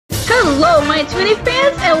Hello my Toonie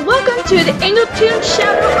fans and welcome to the Angel Toon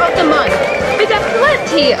Shoutout of the Month. We got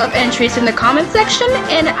plenty of entries in the comment section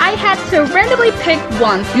and I had to randomly pick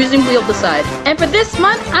one using Wheel Decide. And for this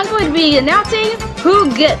month I'm going to be announcing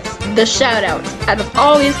who gets the shoutout out of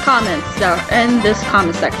all these comments that are in this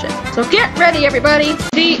comment section. So get ready everybody.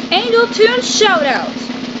 The Angel Toon Shoutout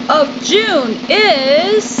of June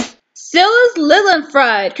is Silas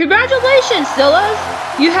Lillienfryd. Congratulations,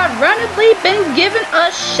 Silas! You have randomly been given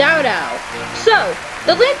a shout out. So,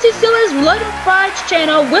 the link to Silas Lillienfryd's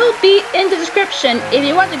channel will be in the description if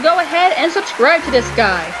you want to go ahead and subscribe to this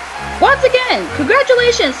guy. Once again,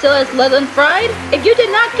 congratulations, Silas Lillienfryd. If you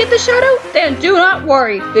did not get the shout out, then do not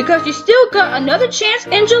worry, because you still got another chance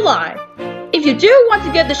in July. If you do want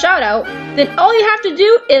to get the shout out, then all you have to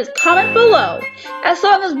do is comment below. As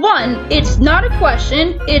long as one, it's not a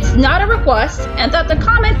question, it's not a request, and that the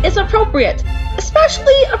comment is appropriate,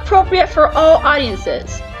 especially appropriate for all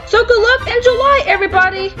audiences. So good luck in July,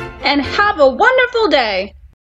 everybody, and have a wonderful day.